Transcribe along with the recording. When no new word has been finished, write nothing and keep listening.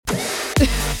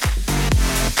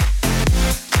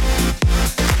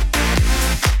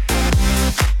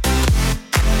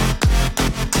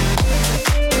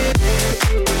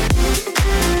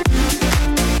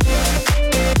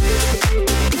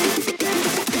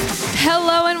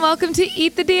Hello and welcome to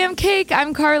Eat the Damn Cake.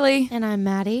 I'm Carly. And I'm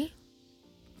Maddie.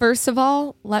 First of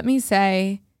all, let me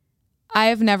say, I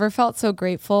have never felt so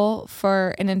grateful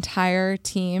for an entire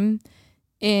team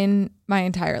in my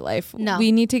entire life. No.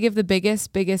 We need to give the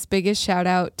biggest shout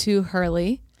out to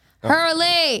Hurley,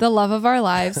 Hurley! the love of our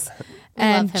lives,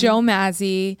 and love him. Joe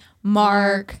Mazzy,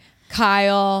 Mark,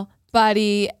 Kyle,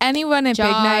 Buddy, anyone at Big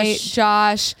Night,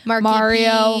 Josh, Marky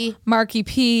Mario, P. Marky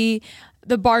P,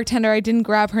 the bartender, I didn't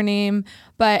grab her name,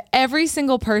 but every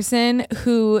single person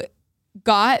who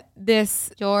got this.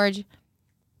 George.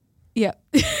 Yeah.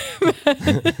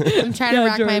 I'm trying to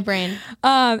rack my George. brain.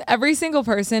 Every single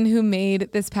person who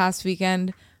made this past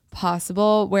weekend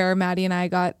possible, where Maddie and I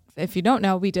got, if you don't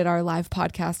know, we did our live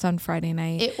podcast on Friday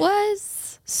night. It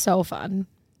was so fun.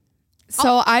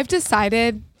 So I've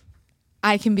decided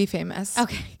I can be famous.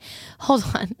 Okay, hold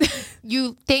on.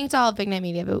 You thanked all of Big Night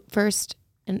Media, but first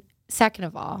and second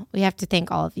of all, we have to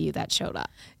thank all of you that showed up.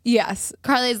 Yes.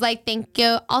 Carly's like, thank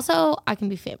you. Also, I can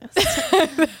be famous.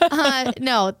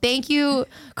 No, thank you.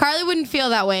 Carly wouldn't feel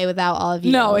that way without all of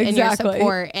you No, and your exactly.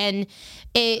 support. And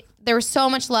there was so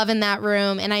much love in that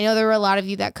room. And I know there were a lot of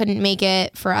you that couldn't make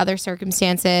it for other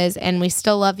circumstances. And we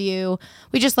still love you.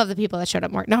 We just love the people that showed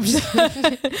up more. No, I'm just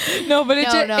No, but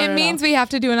No, it means we have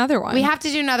to do another one. We have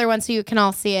to do another one so you can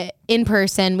all see it in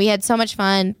person. We had so much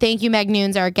fun. Thank you, Meg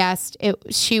Nunes, our guest.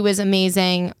 She was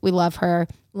amazing. We love her.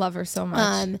 Love her so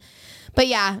much. But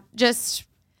yeah, just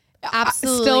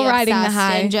absolutely still riding the obsessed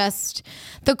high. and just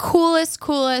the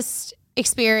coolest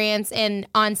experience. And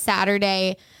on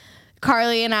Saturday,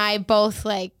 Carly and I both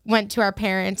like went to our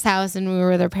parents' house and we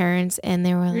were with their parents and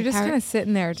they were like, You're just kind of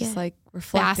sitting there, just like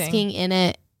reflecting. basking in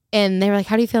it. And they were like,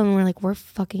 how do you feel? And we're like, we're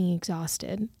fucking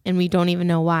exhausted and we don't even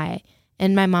know why.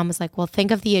 And my mom was like, well,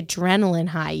 think of the adrenaline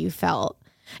high you felt.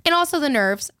 And also the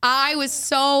nerves. I was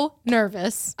so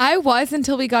nervous. I was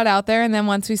until we got out there, and then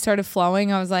once we started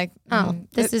flowing, I was like,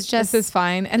 this this is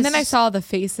fine. And then I saw the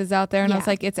faces out there, and I was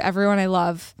Yeah. like, it's everyone I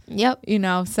love, Yep. you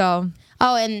know. So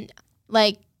Oh, and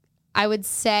like I would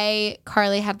say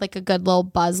Carly had like a good little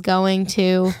buzz going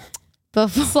too.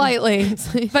 Before. slightly,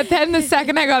 but then the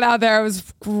second I got out there, I was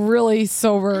really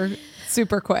sober,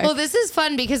 super quick. Well, this is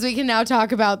fun because we can now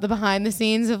talk about the behind the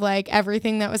scenes of like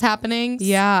everything that was happening.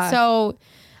 Yeah. So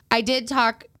I did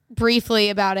talk briefly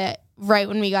about it right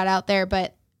when we got out there,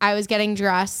 but I was getting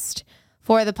dressed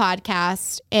for the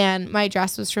podcast and my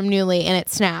dress was from Nuuly and it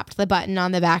snapped. The button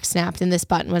on the back snapped and this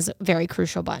button was a very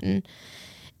crucial button.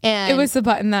 And It was the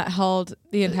button that held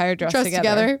the entire dress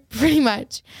together. pretty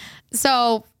much.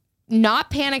 So not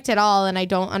panicked at all, and I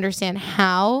don't understand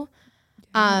how.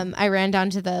 I ran down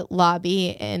to the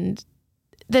lobby, and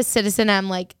the Citizen M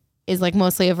is like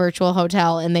mostly a virtual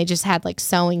hotel, and they just had like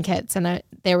sewing kits, and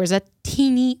there was a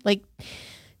teeny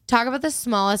talk about the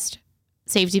smallest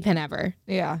safety pin ever.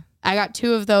 Yeah. I got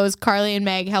 2 of those. Carly and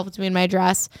Meg helped me in my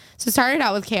dress. So it started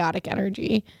out with chaotic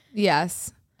energy.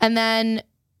 Yes. And then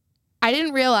I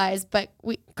didn't realize, but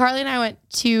Carly and I went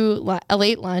to a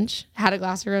late lunch, had a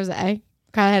glass of rosé.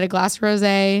 Carly had a glass of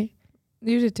rosé.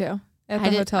 You did too at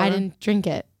the hotel I room. didn't drink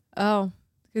it. Oh,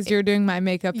 because you're doing my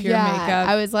makeup, your makeup.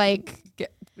 I was like,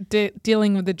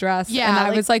 dealing with the dress. Yeah, and I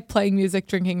like- was like playing music,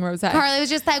 drinking rosé. Carly was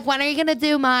just like, when are you going to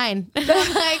do mine?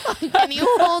 Like, can you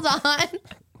hold on?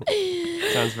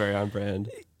 Sounds very on brand.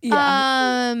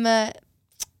 Yeah.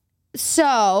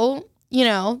 So, you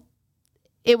know,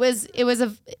 it was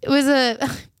a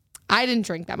I didn't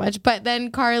drink that much, but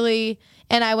then Carly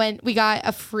and I we got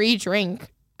a free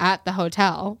drink at the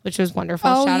hotel, which was wonderful.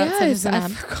 Oh, Shout out yes. Citizen I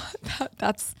M.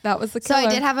 forgot that was the So killer.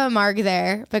 I did have a marg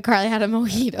there, but Carly had a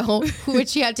mojito, which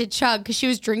she had to chug because she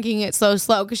was drinking it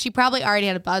slow, because she probably already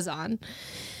had a buzz on.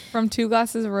 from 2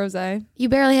 glasses of rosé. You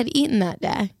barely had eaten that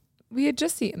day. We had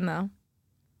just eaten though.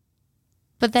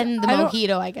 But then the I don't-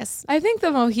 mojito, I guess. I think the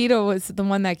mojito was the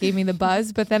one that gave me the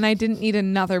buzz, but then I didn't need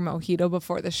another mojito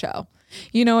before the show.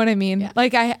 You know what I mean? Yeah.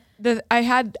 Like I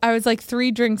was like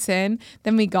 3 drinks in,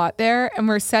 then we got there and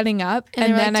we're setting up, And,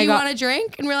 and they were then like, do I you got want a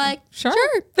drink? And we're like, sure.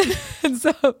 And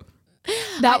so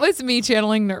that was me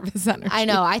channeling nervous energy. I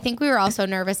know. I think we were also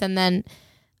nervous, and then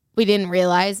we didn't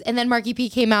realize. And then Marky P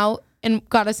came out and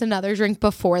got us another drink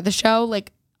before the show,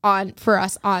 for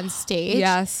us on stage.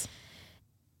 Yes.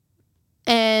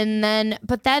 And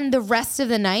but then the rest of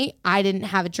the night, I didn't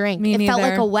have a drink. Me It felt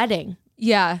neither. like a wedding.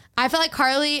 Yeah. I felt like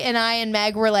Carly and I and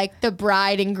Meg were like the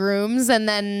bride and grooms, and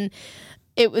then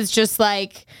it was just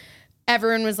like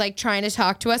everyone was like trying to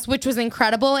talk to us, which was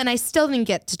incredible. And I still didn't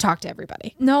get to talk to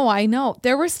everybody. No, I know.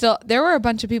 There were a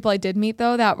bunch of people I did meet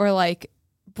though that were like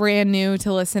brand new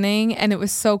to listening, and it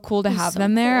was so cool to have so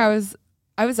them there. cool.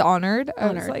 I was honored. I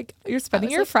was Honored. like, you're spending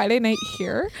was your like- Friday night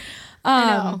here. I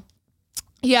know.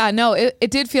 Yeah, no, it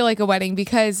did feel like a wedding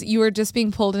because you were just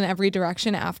being pulled in every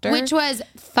direction after. Which was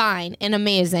fine and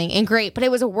amazing and great, but it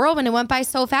was a whirlwind. It went by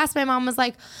so fast. My mom was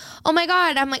like, oh my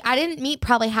God. I'm like, I didn't meet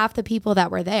probably half the people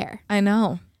that were there. I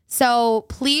know. So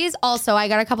please also, I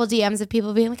got a couple DMs of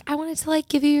people being like, I wanted to like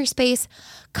give you your space.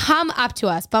 Come up to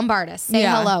us, bombard us, say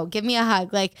hello, give me a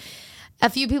hug. Like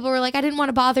a few people were like, I didn't want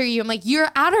to bother you. I'm like, you're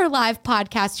at our live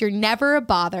podcast. You're never a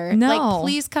bother. No. Like,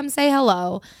 please come say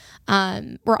hello.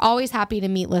 We're always happy to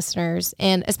meet listeners,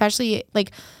 and especially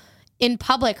like in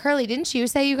public. Hurley, didn't you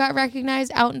say you got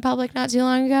recognized out in public not too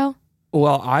long ago?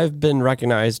 Well, I've been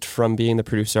recognized from being the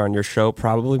producer on your show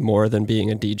probably more than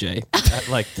being a DJ at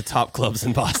like the top clubs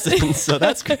in Boston. So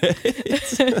that's great.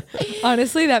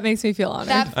 Honestly, that makes me feel honored.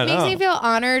 That makes me feel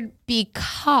honored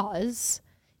because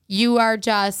you are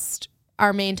just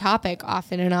our main topic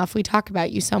often enough. We talk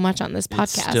about you so much on this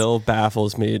podcast. It still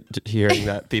baffles me hearing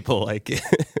that people like it.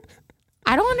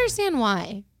 I don't understand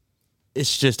why.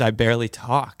 It's just I barely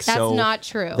talk. That's so not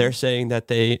true. They're saying that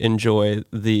they enjoy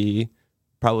the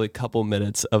probably couple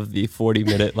minutes of the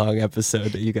 40-minute long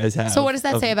episode that you guys have. So what does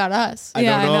that say about us? I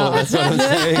don't know. That's what I'm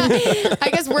saying. I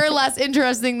guess we're less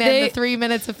interesting than the 3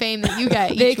 minutes of fame that you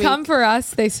get. They come for us,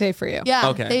 they stay for you. Yeah.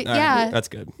 Okay. All right. Yeah. That's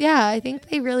good. Yeah, I think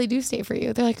they really do stay for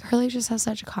you. They're like, Hurley just has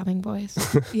such a calming voice.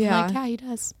 Yeah. I'm like, yeah, he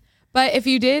does. But if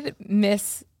you did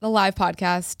miss the live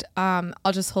podcast,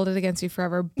 I'll just hold it against you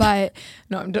forever. But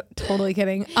no, I'm totally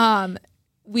kidding.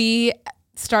 We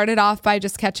started off by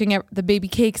just catching the baby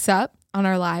cakes up on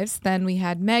our lives. Then we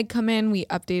had Meg come in. We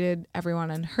updated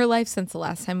everyone on her life since the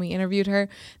last time we interviewed her.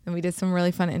 Then we did some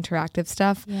really fun interactive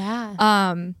stuff.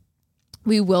 Yeah.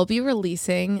 We will be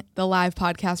releasing the live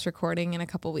podcast recording in a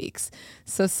couple weeks.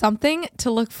 So something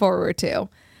to look forward to.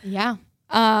 Yeah.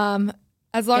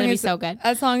 As long Gonna as be so good.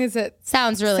 As long as it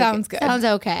Sounds really sounds good. Sounds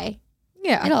okay.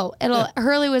 Yeah. It'll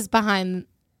Hurley was behind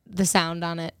the sound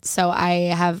on it, so I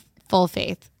have full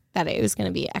faith that it was going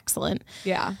to be excellent.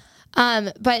 Yeah.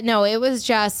 But no, it was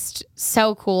just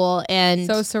so cool and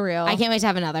So surreal. I can't wait to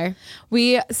have another.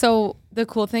 So the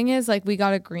cool thing is like we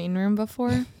got a green room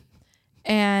before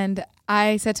and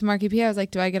I said to Marky P, I was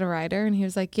like, do I get a rider? And he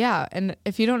was like, yeah. And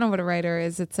if you don't know what a rider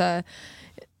is,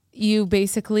 you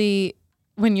basically,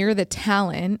 when you're the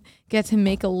talent, get to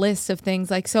make a list of things.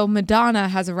 Like, so Madonna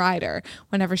has a rider.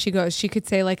 Whenever she goes, she could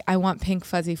say like, I want pink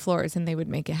fuzzy floors, and they would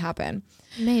make it happen.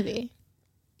 Maybe.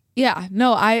 Yeah,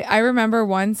 no, I remember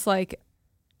once like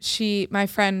my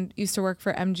friend used to work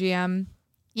for MGM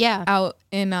Yeah. out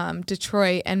in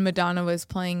Detroit, and Madonna was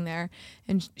playing there,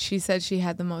 and she said she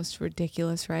had the most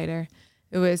ridiculous rider.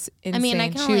 It was insane. I mean, I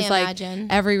can she only was imagine.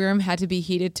 like, every room had to be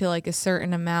heated to like a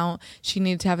certain amount. She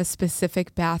needed to have a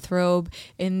specific bathrobe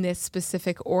in this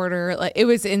specific order. Like, it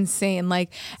was insane.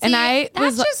 Like, and I that's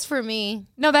was just for me.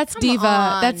 no, that's Diva.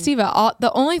 on. That's Diva.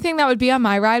 The only thing that would be on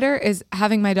my rider is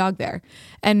having my dog there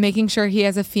and making sure he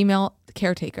has a female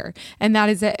caretaker. And that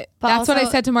is it. But That's what I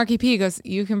also- said to Marky P. He goes,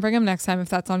 you can bring him next time if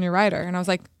that's on your rider. And I was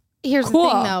like, Here's Cool. the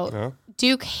thing though. Yeah.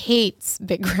 Duke hates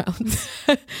big crowds.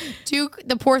 Duke,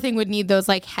 the poor thing, would need those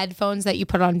like headphones that you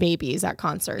put on babies at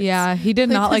concerts. yeah, he did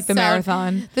not like the sound-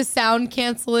 marathon. The sound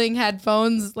canceling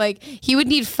headphones. Like he would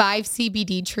need 5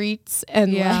 CBD treats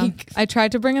and Yeah. like I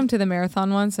tried to bring him to the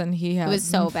marathon once and he had, it was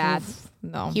so bad.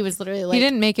 No. He was literally like He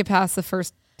didn't make it past the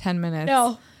first 10 minutes.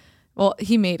 No. Well,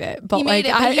 he made it, but He made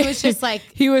like it, but he was just like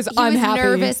he was unhappy.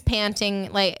 nervous,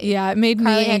 panting. Like Yeah, it made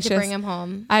Carly me had anxious. to bring him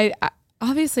home. I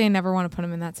obviously I never want to put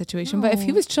him in that situation, but if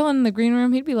he was chilling in the green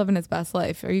room, he'd be living his best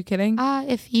life. Are you kidding?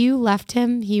 If you left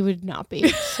him, he would not be.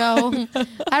 So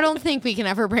I don't think we can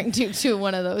ever bring Duke to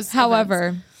one of those. However,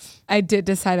 events. I did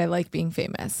decide I like being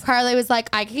famous. Carly was like,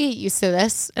 I can get used to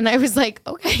this. And I was like,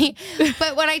 okay.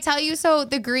 But when I tell you, so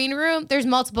the green room, there's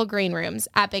multiple green rooms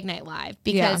at Big Night Live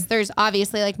because Yeah. there's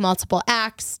obviously like multiple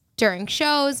acts during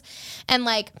shows. And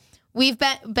like, we've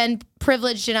been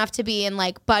privileged enough to be in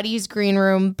like Buddy's green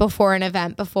room before an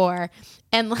event before.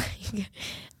 And like,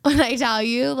 when I tell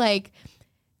you, like,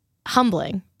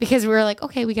 humbling because we were like,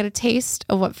 okay, we get a taste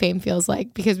of what fame feels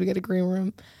like because we get a green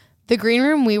room. The green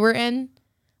room we were in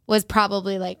was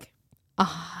probably like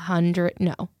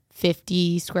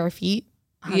 50 square feet.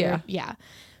 100, yeah.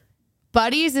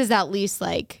 Buddy's is at least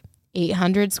like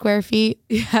 800 square feet.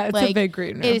 Yeah, it's Like, a big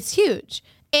green room. It's huge.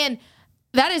 And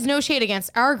that is no shade against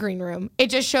our green room. It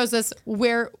just shows us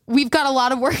where we've got a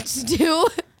lot of work to do.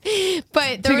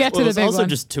 But there get was, to Well, the there's big also one.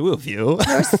 just 2 of you.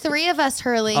 there was 3 of us,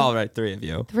 Hurley. All right, 3 of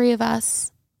you. 3 of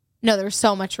us. No, there was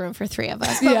so much room for 3 of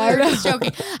us. But Yeah, we were I just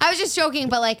joking. I was just joking,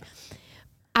 but like,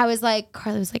 I was like,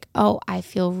 Carly was like, oh, I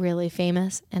feel really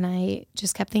famous. And I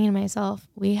just kept thinking to myself,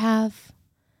 we have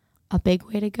a big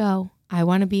way to go. I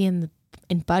want to be in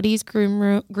Buddy's green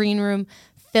room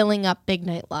filling up Big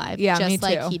Night Live. Yeah, just me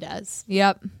like too. he does.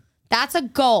 Yep. That's a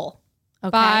goal. Okay.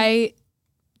 By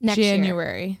Next year.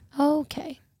 January.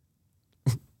 Okay.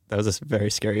 That was a very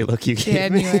scary look you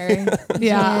gave me. January.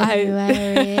 Yeah.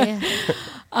 January.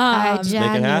 By Make it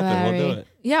happen. We'll do January. it.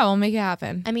 Yeah, we'll make it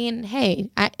happen. I mean, hey,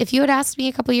 if you had asked me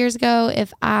a couple years ago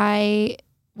if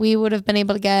we would have been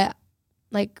able to get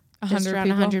like just 100 around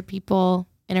people? 100 people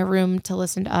in a room to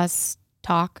listen to us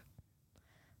talk,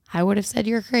 I would have said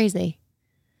you're crazy.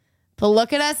 But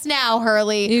look at us now,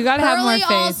 Hurley. You gotta have more Hurley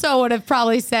faith. also would have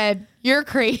probably said you're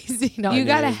crazy. No, You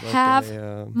gotta Like have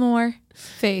a, more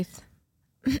faith.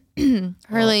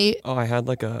 Hurley. I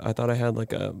thought I had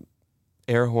like a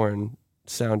air horn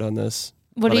sound on this,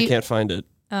 What but do I you can't find it.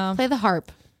 play the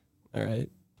harp? All right.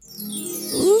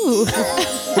 Ooh.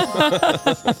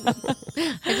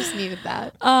 I just needed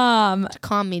that to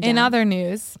calm me down. In other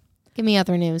news, Give me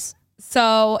other news.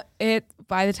 so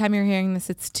by the time you're hearing this,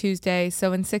 it's Tuesday.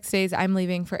 So in 6 days, I'm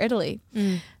leaving for Italy.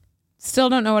 Still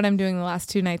don't know what I'm doing the last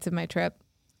 2 nights of my trip.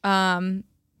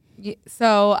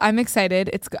 So I'm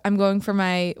excited. I'm going for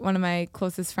one of my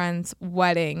closest friends'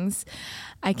 weddings.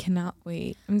 I cannot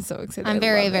wait. I'm so excited. I'm I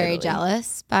very, love very Italy.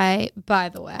 jealous. By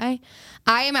the way,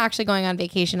 I am actually going on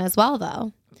vacation as well,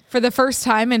 though. For the first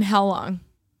time in how long?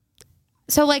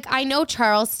 So like, I know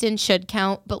Charleston should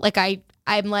count, but like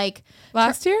I'm like,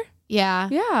 Last year? yeah,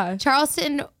 Yeah.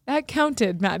 Charleston. That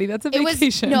counted, Maddie. That's a It was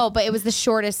vacation. no, but it was the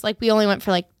shortest. Like we only went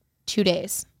for like 2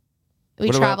 days. We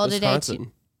What about traveled today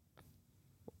Wisconsin?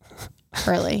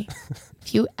 early.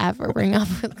 If you ever bring up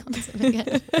Wisconsin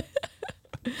again,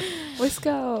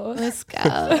 Wisco. let's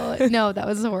go. No, that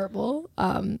was a horrible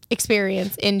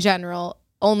experience in general.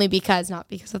 Only not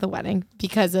because of the wedding,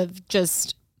 because of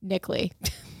just Nick Lee.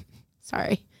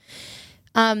 Sorry.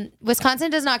 Wisconsin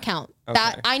does not count. Okay.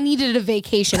 That I needed a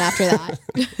vacation after that.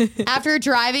 After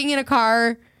driving in a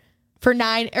car for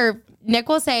Nick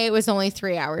will say it was only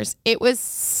 3 hours. It was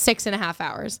 6.5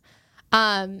 hours.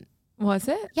 Was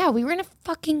it? Yeah, we were in a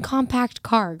fucking compact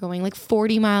car going like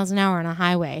 40 miles an hour on a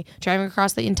highway, driving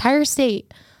across the entire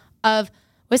state of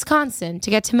Wisconsin to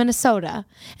get to Minnesota.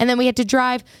 And then we had to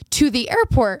drive to the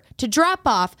airport to drop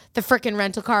off the frickin'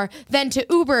 rental car, then to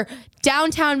Uber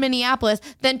downtown Minneapolis,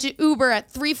 then to Uber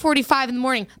at 3:45 in the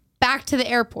morning back to the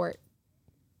airport.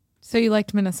 So you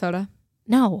liked Minnesota?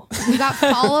 No, we got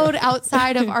followed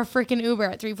outside of our frickin' Uber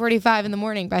at 3:45 in the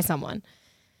morning by someone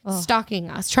stalking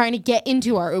us, trying to get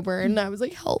into our Uber. And I was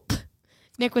like, help.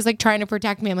 Nick was like trying to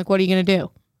protect me. I'm like, what are you going to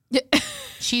do?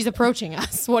 She's approaching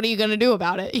us. What are you going to do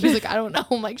about it? He was like, I don't know.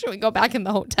 I'm like, should we go back in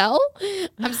the hotel?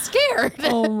 I'm scared.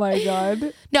 Oh my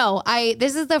God. No,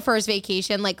 this is the first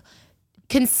vacation, like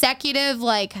consecutive,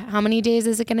 like how many days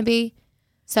is it going to be?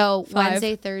 So 5.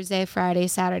 Wednesday, Thursday, Friday,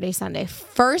 Saturday, Sunday.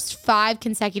 First 5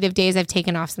 consecutive days I've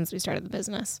taken off since we started the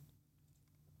business.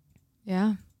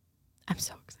 Yeah. I'm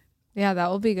so excited. Yeah, that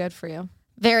will be good for you.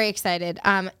 Very excited.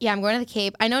 Yeah, I'm going to the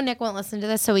Cape. I know Nick won't listen to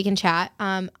this, so we can chat.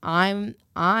 I'm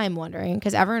wondering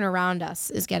because everyone around us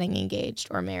is getting engaged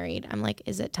or married. I'm like,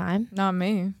 is it time? Not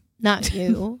me. Not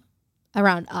you.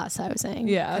 Around us, I was saying.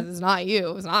 Yeah. 'Cause it's not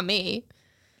you. It's not me.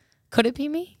 Could it be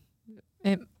me?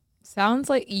 It sounds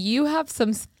like you have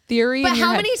some theory. But in your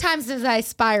how head. many times has I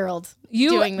spiraled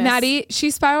You, doing this? Maddie, she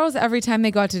spirals every time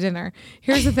they go out to dinner.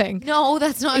 Here's the thing. No,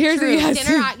 that's not Here's true. the- yes.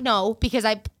 Dinner, no, because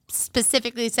I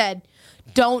specifically said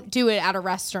don't do it at a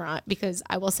restaurant because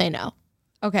I will say no.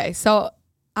 Okay, so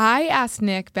I asked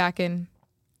Nick back in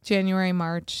January,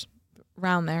 March,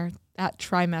 around there, that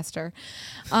trimester,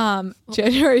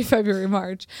 January, February,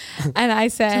 March, and I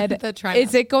said, The trimester.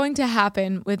 is it going to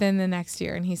happen within the next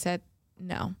year? And he said,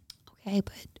 no. Okay,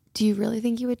 but do you really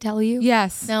think he would tell you?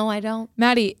 Yes. No, I don't.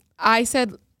 Maddie, I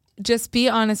said, just be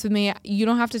honest with me. You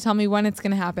don't have to tell me when it's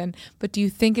going to happen, but do you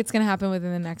think it's going to happen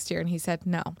within the next year? And he said,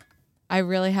 no. I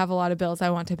really have a lot of bills I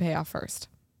want to pay off first.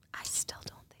 I still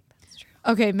don't think that's true.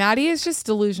 Okay, Maddie is just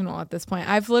delusional at this point.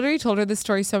 I've literally told her this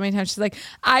story so many times. She's like,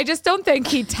 I just don't think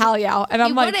he'd tell you. And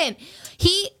I'm He like, wouldn't.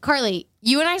 Carly,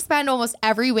 you and I spend almost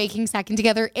every waking second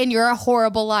together, and you're a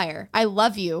horrible liar. I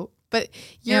love you, but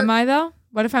am I though?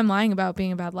 What if I'm lying about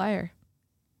being a bad liar?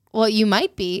 Well, you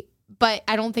might be, but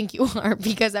I don't think you are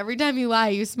because every time you lie,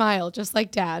 you smile just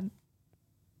like Dad.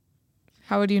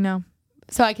 How would you know?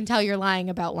 So I can tell you're lying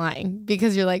about lying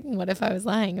because you're like, what if I was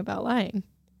lying about lying?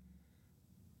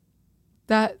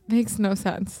 That makes no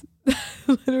sense.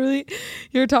 Literally,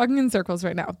 you're talking in circles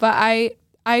right now. But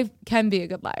I can be a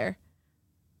good liar.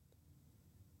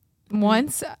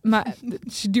 Once,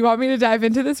 do you want me to dive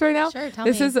into this right now? Sure, tell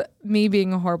This me. is me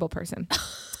being a horrible person.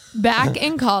 Back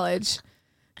in college,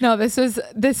 no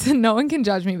one can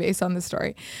judge me based on this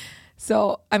story.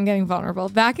 So I'm getting vulnerable.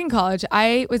 Back in college,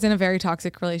 I was in a very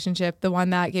toxic relationship. The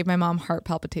one that gave my mom heart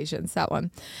palpitations, that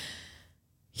one.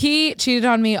 He cheated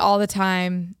on me all the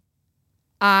time.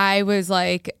 I was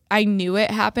like, I knew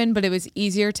it happened, but it was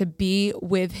easier to be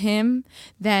with him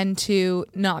than to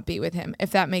not be with him, if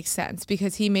that makes sense,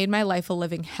 because he made my life a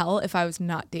living hell if I was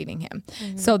not dating him.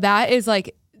 So that is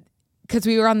like, because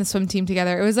we were on the swim team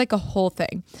together, it was like a whole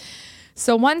thing.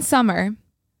 So one summer,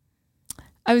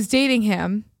 I was dating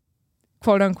him,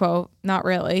 quote unquote, not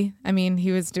really. I mean,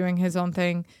 he was doing his own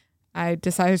thing. I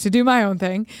decided to do my own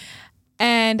thing.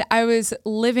 And I was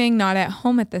living not at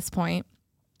home at this point.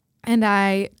 And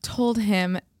I told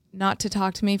him not to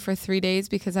talk to me for 3 days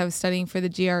because I was studying for the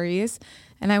GREs.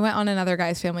 And I went on another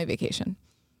guy's family vacation.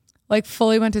 Like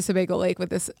fully went to Sebago Lake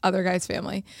with this other guy's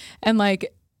family. And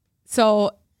like, so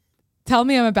tell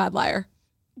me I'm a bad liar.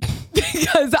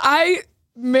 Because I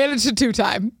managed to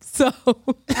 2-time. So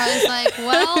I was like,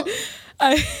 well,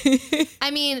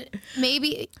 I mean,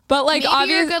 maybe, but like,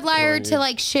 maybe you're a good liar to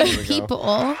like shitty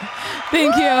people.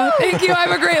 Thank you.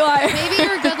 I'm a great liar. Maybe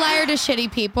you're a good liar to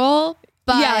shitty people.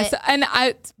 But yes,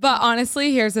 but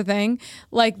honestly, here's the thing: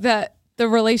 like the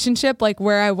relationship, like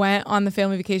where I went on the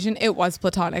family vacation, it was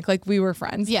platonic. Like we were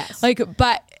friends. Yes. Like,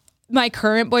 but my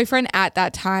current boyfriend at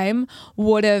that time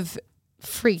would have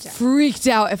freaked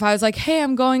out if I was like, "Hey,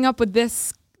 I'm going up with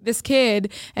this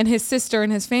kid and his sister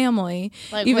and his family."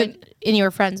 Like and you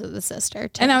were friends with the sister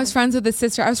too. And I was friends with the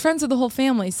sister. I was friends with the whole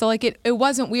family. So like it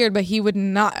wasn't weird, but he would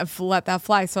not have let that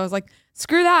fly. So I was like,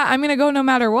 screw that. I'm going to go no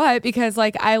matter what because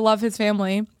like I love his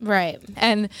family. Right.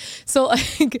 And so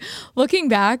like looking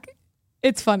back,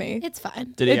 it's funny. It's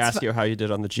fine. Did he ask you how you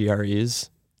did on the GREs?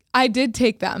 I did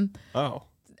take them. Oh.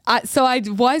 So I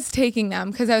was taking them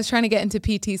because I was trying to get into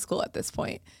PT school at this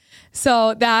point.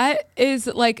 So that is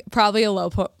like probably a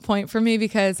low point for me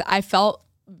because I felt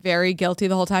very guilty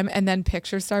the whole time. And then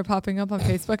pictures started popping up on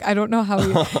Facebook. I don't know how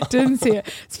we didn't see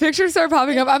it. Pictures started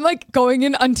popping up. I'm like going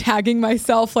in, untagging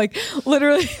myself, like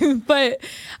literally, but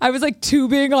I was like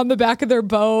tubing on the back of their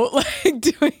boat, like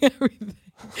doing everything.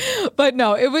 But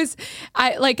no, it was,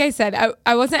 like I said,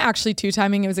 I wasn't actually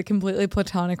 2-timing. It was a completely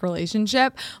platonic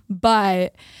relationship,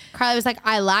 but Carly was like,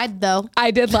 I lied though. I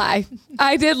did lie.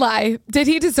 Did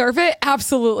he deserve it?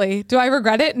 Absolutely. Do I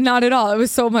regret it? Not at all. It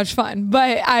was so much fun,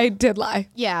 but I did lie.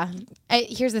 Yeah.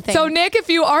 Here's the thing. So Nick, if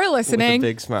you are listening, with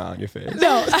a big smile on your face.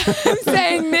 no, I'm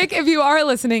saying Nick, if you are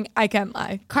listening, I can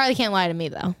lie. Carly can't lie to me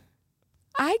though.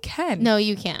 I can. No,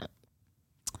 you can't.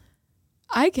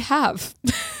 I have.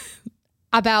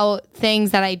 About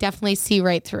things that I definitely see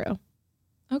right through.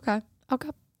 Okay.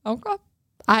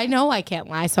 I know I can't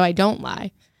lie, so I don't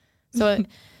lie.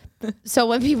 So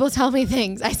when people tell me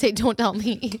things, I say, don't tell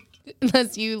me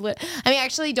unless you,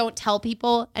 actually don't tell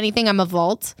people anything. I'm a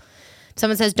vault.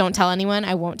 Someone says, don't tell anyone.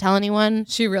 I won't tell anyone.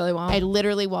 She really won't. I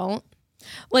literally won't.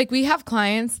 Like we have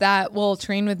clients that will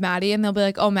train with Maddie and they'll be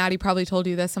like, oh, Maddie probably told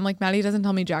you this. I'm like, Maddie doesn't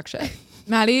tell me jack shit.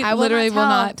 Maddie literally will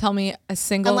not tell me a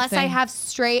single unless thing. I have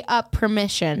straight up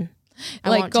permission.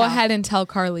 Like, go ahead and tell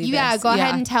Carly. Yeah, this. go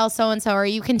ahead and tell so and so, or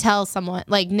you can tell someone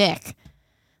like Nick.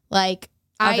 Like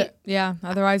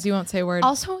otherwise you won't say a word.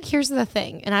 Also, here's the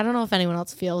thing, and I don't know if anyone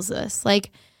else feels this. Like,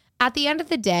 at the end of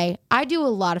the day, I do a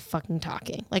lot of fucking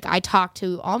talking. Like, I talk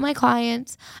to all my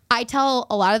clients. I tell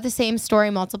a lot of the same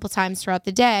story multiple times throughout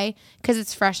the day because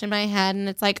it's fresh in my head, and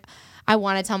it's like I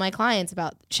want to tell my clients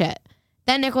about shit.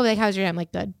 Then Nick will be like, how's your day? I'm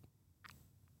like, good.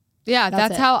 Yeah,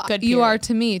 that's how good you period. are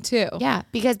to me too. Yeah,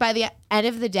 because by the end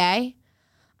of the day,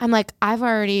 I'm like, I've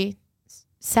already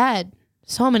said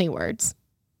so many words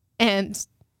and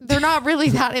they're not really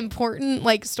that important,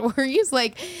 like stories.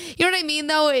 Like, you know what I mean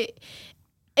though?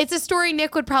 It's a story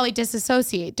Nick would probably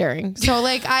disassociate during. So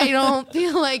like, I don't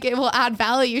feel like it will add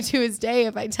value to his day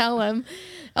if I tell him.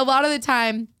 A lot of the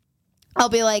time I'll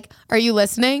be like, are you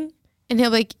listening? And he'll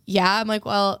be like, yeah. I'm like,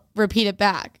 well, repeat it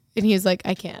back. And he's like,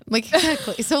 I can't. Like,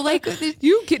 exactly. So like,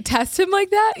 you can test him like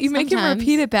that? You make him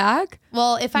repeat it back?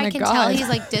 Well, if I can tell God. he's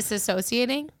like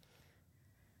disassociating.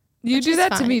 You do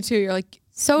that to me too. You're like,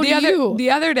 so do you.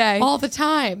 The other day. All the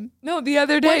time. No, the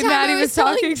other day, One time Maddie I was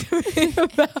talking to me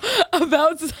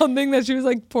about something that she was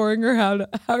like pouring her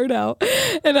heart out.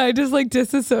 And I just like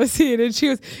disassociated. She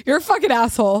goes, you're a fucking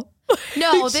asshole.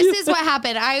 No, this is what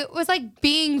happened. I was like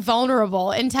being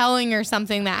vulnerable and telling her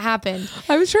something that happened.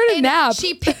 I was trying to nap.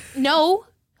 No,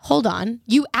 hold on.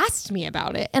 You asked me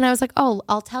about it. And I was like, oh,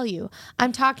 I'll tell you.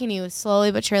 I'm talking to you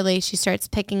slowly but surely. She starts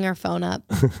picking her phone up,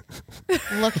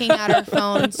 looking at her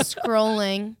phone,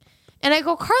 scrolling. And I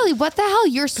go, Carly, what the hell?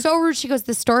 You're so rude. She goes,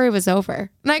 the story was over.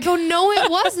 And I go, no,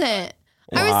 it wasn't.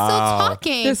 I was still Wow.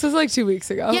 talking. This was like 2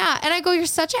 weeks ago. Yeah, and I go, you're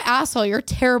such an asshole. You're a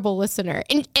terrible listener.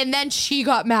 And then she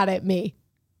got mad at me.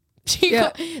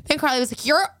 Then Carly was like,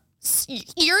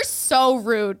 you're so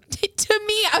rude to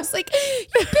me. I was like, you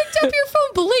picked up your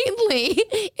phone blatantly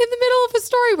in the middle of a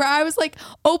story where I was like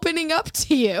opening up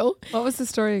to you. What was the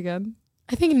story again?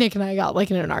 I think Nick and I got like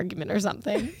in an argument or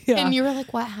something. Yeah. And you were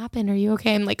like, what happened? Are you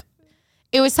okay? I'm like,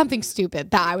 it was something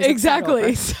stupid that I was upset Exactly.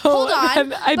 over. So Hold on.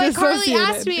 then I But Carly dissociated.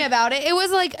 asked me about it. It was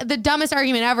like the dumbest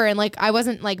argument ever. And like, I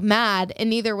wasn't like mad and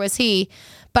neither was he,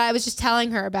 but I was just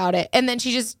telling her about it. And then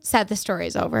she just said the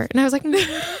story's over. And I was like,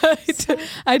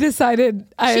 I decided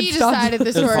I she had stopped. decided the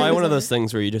It's story probably was one of over. those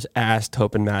things where you just asked,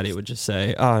 hoping Maddie would just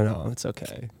say, "Oh no, it's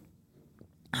okay."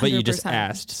 But you just 100%.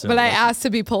 asked. So But I like- asked to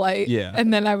be polite. Yeah.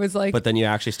 And then I was like, But then you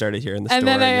actually started hearing the story. and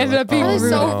then I you're ended like, up being "Oh, rude.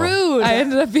 so no." rude. I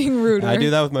ended up being rude. I do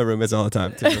that with my roommates all the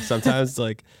time too. Sometimes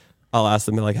like I'll ask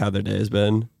them like how their day has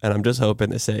been, and I'm just hoping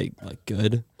they say like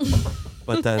good.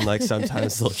 But then like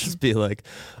sometimes they'll just be like,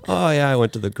 "Oh yeah, I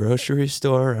went to the grocery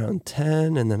store around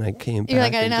 10, and then I came back You're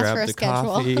like, I and didn't ask grabbed for a the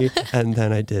schedule." coffee, and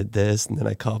then I did this, and then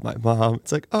I called my mom."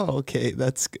 It's like, "Oh okay,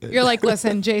 that's good." You're like,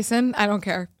 listen, Jason, I don't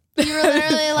care. You were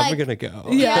literally I'm like, gonna go.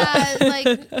 yeah,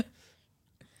 like,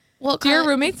 well, Do your Carly-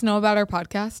 roommates know about our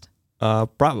podcast?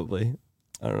 Probably.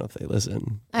 I don't know if they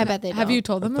listen. I bet they don't. Have you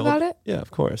told them I've told- about it? Yeah, of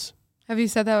course. Have you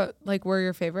said that like we're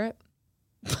your favorite?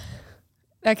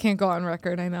 That can't go on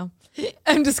record, I know.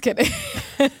 I'm just kidding.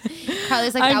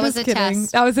 Carly's like, I'm that was just a kidding.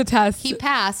 test. That was a test. He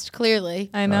passed, clearly.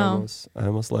 I know. I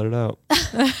almost let it out.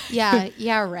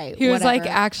 Yeah, right. He was like,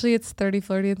 whatever. actually, it's 30,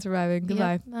 flirty, and surviving.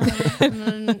 Goodbye. Yep.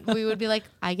 And then we would be like,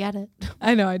 I get it.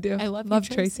 I know, I do. I love you,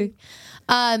 Tracy.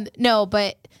 No,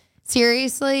 but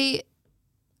seriously,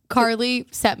 Carly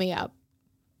set me up.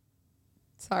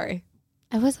 Sorry.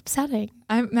 It was upsetting.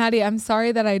 Maddie, I'm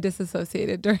sorry that I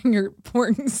disassociated during your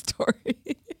porn story.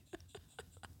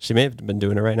 She may have been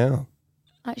doing it right now.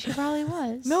 She probably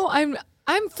was. No, I'm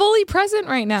fully present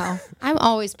right now. I'm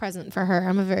always present for her.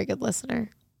 I'm a very good listener.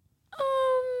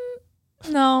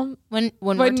 No. When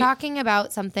we're When- talking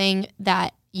about something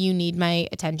that you need my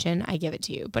attention, I give it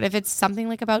to you. But if it's something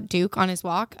like about Duke on his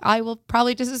walk, I will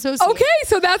probably disassociate. Okay,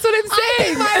 so that's what I'm I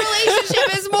saying. think my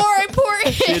relationship is more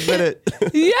important. She admitted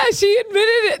it. Yeah, she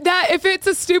admitted that if it's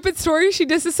a stupid story, she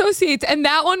disassociates. And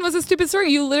that one was a stupid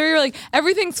story. You literally were like,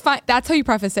 everything's fine. That's how you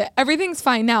preface it. Everything's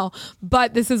fine now,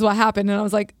 but this is what happened. And I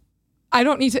was like, I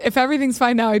don't need to, if everything's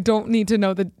fine now, I don't need to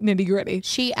know the nitty gritty.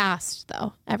 She asked,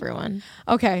 though, everyone.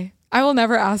 Okay. I will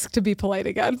never ask to be polite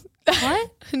again.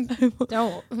 What?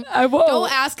 Don't. I won't.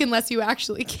 Don't ask unless you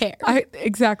actually care.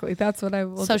 Exactly. That's what I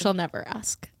will So do. she'll never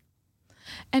ask.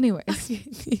 Anyways.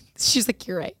 She's like,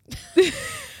 you're right.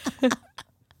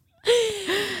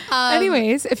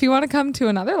 Anyways, if you want to come to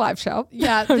another live show.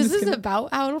 Yeah, I'm this just is kidding.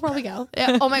 about how it'll probably go.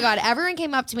 Yeah. Oh my God. Everyone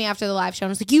came up to me after the live show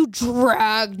and was like, you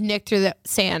dragged Nick through the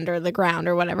sand or the ground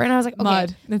or whatever. And I was like, okay,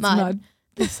 Mud. It's mud.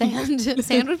 The sand.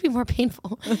 Sand would be more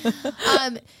painful.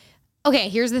 Okay,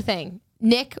 here's the thing.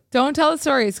 Nick, Don't tell the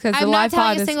stories because the I'm not live telling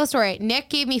pod a is single story. Nick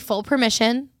gave me full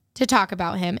permission to talk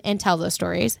about him and tell those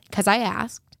stories because I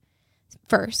asked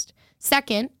first.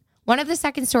 Second, one of the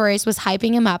second stories was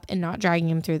hyping him up and not dragging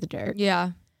him through the dirt.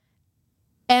 Yeah.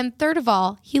 And third of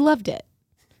all, he loved it.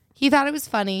 He thought it was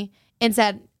funny and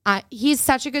said, he's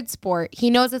such a good sport. He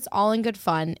knows it's all in good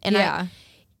fun. And yeah.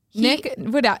 Nick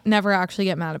would never actually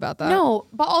get mad about that. no,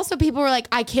 but also people were like,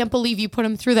 I can't believe you put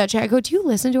him through that shit. I go, do you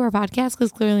listen to our podcast?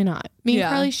 Because clearly not. Me Yeah.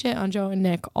 and Carly shit on Joe and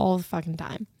Nick all the fucking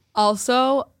time.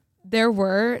 Also, there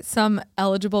were some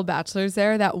eligible bachelors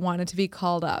there that wanted to be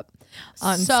called up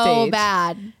on so stage.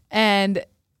 bad. And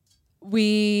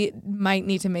we might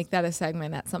need to make that a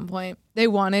segment at some point. They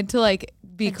wanted to like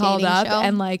be A called dating up show?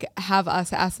 and like have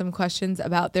us ask them questions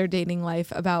about their dating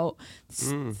life, about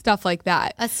stuff like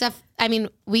that. That stuff, I mean,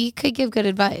 we could give good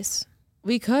advice.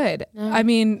 We could. I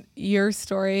mean, your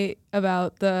story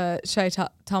about should I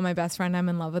tell my best friend I'm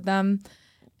in love with them?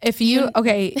 If you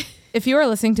if you are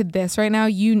listening to this right now,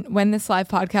 when this live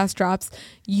podcast drops,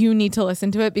 you need to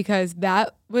listen to it because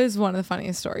that was one of the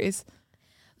funniest stories.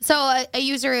 So a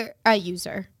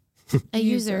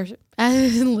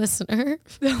listener,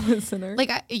 The listener. like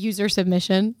a user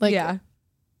submission, like yeah.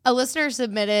 a listener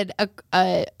submitted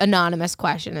a anonymous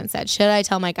question and said, should I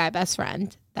tell my guy best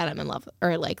friend that I'm in love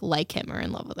or like him or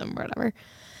in love with him or whatever?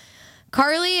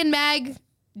 Carly and Meg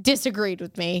disagreed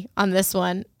with me on this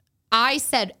one. I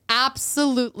said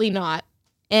absolutely not.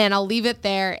 And I'll leave it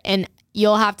there and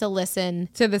you'll have to listen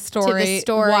To the story. to the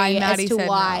story why as Maddie to said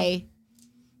why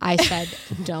I said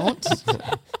don't.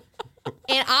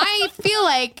 And I feel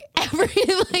like I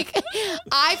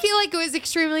feel like it was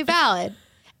extremely valid.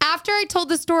 After I told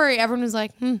the story, everyone was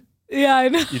like, no. Yeah, I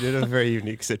know. You did a very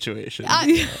unique situation.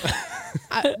 They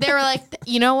were like,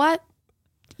 you know what?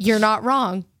 You're not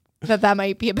wrong. That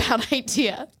might be a bad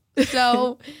idea.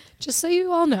 So just so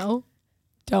you all know,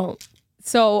 don't.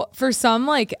 So for some,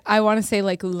 like, I want to say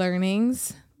like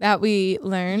learnings that we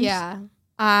learned. Yeah.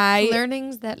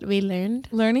 Learnings that we learned.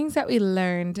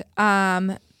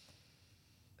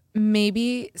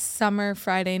 Maybe summer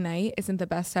Friday night isn't the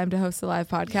best time to host a live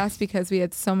podcast because we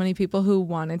had so many people who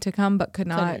wanted to come but could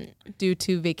not due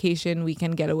to vacation,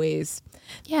 weekend getaways,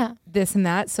 this and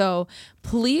that. So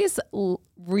please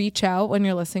reach out when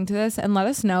you're listening to this and let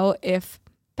us know if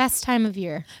Best time of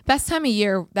year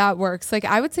that works. Like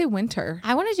I would say winter.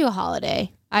 I want to do a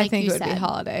holiday. I think it would be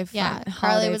holiday. Yeah. Fun.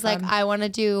 Carly was fun. like, I want to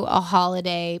do a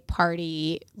holiday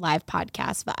party live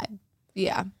podcast vibe.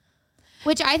 Yeah.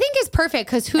 Which I think is perfect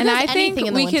because who does anything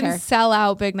in the winter? We can sell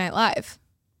out Big Night Live.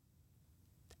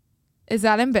 Is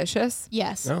that ambitious?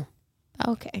 Yes. No.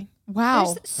 Okay. Wow.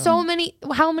 There's so many.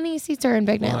 How many seats are in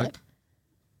Big Night Live?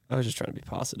 I was just trying to be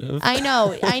positive. I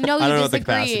know. You I don't know what the disagree.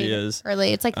 capacity is.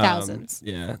 Early. It's like thousands.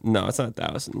 Yeah. No, it's not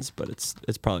thousands, but it's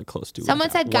probably close to. Someone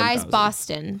said Guys 1,000.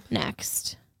 Boston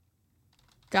next.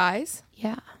 Guys?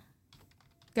 Yeah.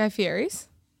 Guy Fieri's?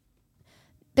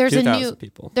 There's a 2,000 new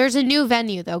people. There's a new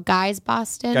venue though, Guys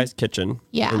Boston. Guys Kitchen.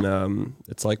 Yeah. And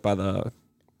it's like by the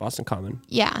Boston Common.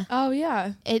 Yeah. Oh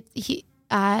yeah.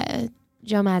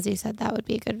 Joe Mazzy said that would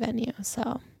be a good venue.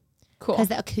 So Cool. because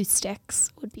the acoustics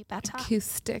would be better.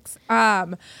 Acoustics.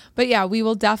 But yeah, we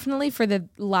will definitely for the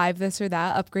live this or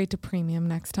that upgrade to premium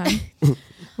next time.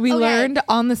 We learned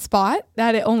on the spot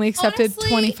that it only accepted Honestly,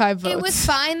 25 votes. It was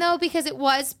fine though because it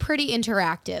was pretty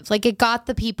interactive. Like it got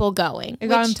the people going. It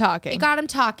got them talking. It got them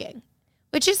talking,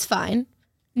 which is fine.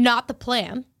 Not the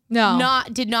plan. No.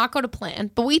 Did not go to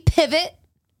plan. But we pivot.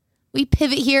 We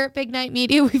pivot here at Big Night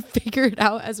Media. We figure it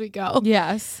out as we go.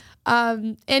 Yes.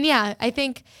 And yeah, I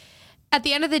think at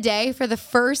the end of the day, for the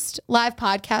first live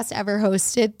podcast ever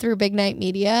hosted through Big Night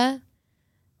Media,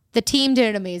 the team did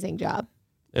an amazing job.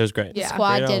 It was great. Yeah.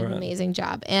 Squad Great did all an around. amazing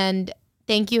job. And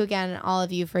thank you again, all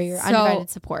of you, for your undivided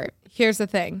support. Here's the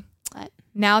thing. What?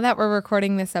 Now that we're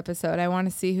recording this episode, I want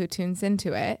to see who tunes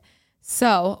into it.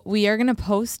 So we are going to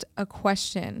post a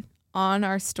question on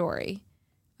our story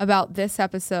about this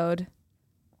episode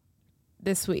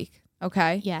this week.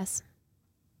 Okay. Yes.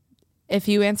 If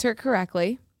you answer it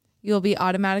correctly, you'll be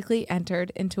automatically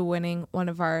entered into winning one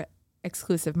of our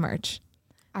exclusive merch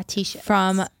A t-shirt.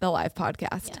 from the live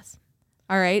podcast. Yes.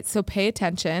 All right. So pay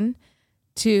attention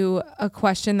to a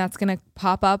question that's going to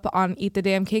pop up on Eat the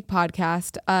Damn Cake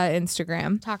podcast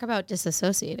Instagram. Talk about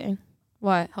disassociating.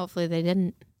 What? Hopefully they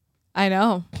didn't. I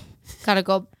know. Got to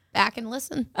go back and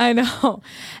listen. I know.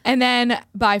 And then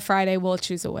by Friday, we'll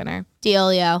choose a winner.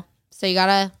 Dealio. So you got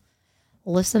to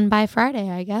listen by Friday,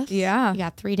 I guess. Yeah. You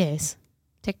got 3 days.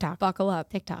 TikTok. Buckle up.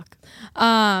 TikTok.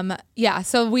 Yeah.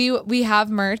 So we have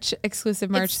merch, exclusive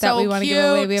merch It's that so we want to give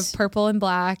away. cute. We have purple and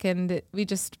black, and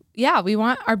we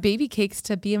want our baby cakes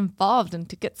to be involved and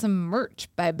to get some merch,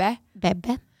 baby.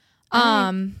 Baby.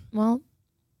 Well,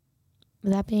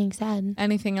 with that being said,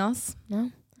 Anything else?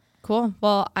 no. Cool.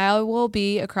 Well, I will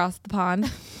be across the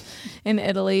pond in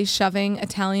Italy shoving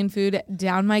Italian food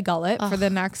down my gullet for the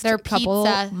next their couple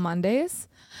pizza. Mondays.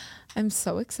 I'm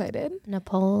so excited.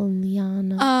 Napoleon.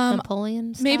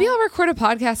 Maybe I'll record a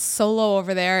podcast solo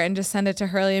over there and just send it to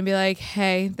Hurley and be like,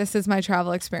 hey, this is my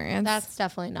travel experience. That's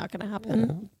definitely not going to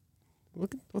happen.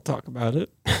 We'll talk about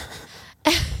it.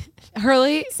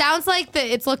 Hurley. Sounds like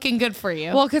it's looking good for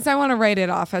you. Well, because I want to write it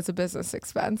off as a business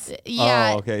expense.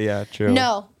 yeah. Oh, okay. Yeah, true.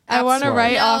 No. I want to Smart.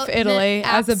 write off Italy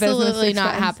as a business Absolutely expense.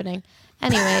 not happening.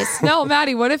 Anyways, No,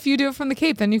 Maddie, what if you do it from the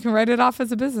Cape? Then you can write it off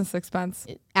as a business expense.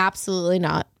 absolutely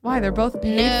not. Why? They're both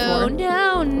paid No,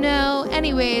 for. no.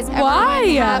 Anyways, everyone Why?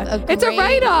 have It's a great-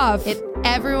 write-off.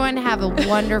 Everyone have a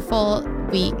wonderful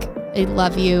week. I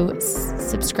love you.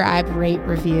 Subscribe, rate,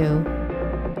 review.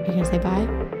 You're going to say bye?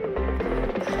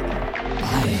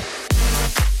 Bye.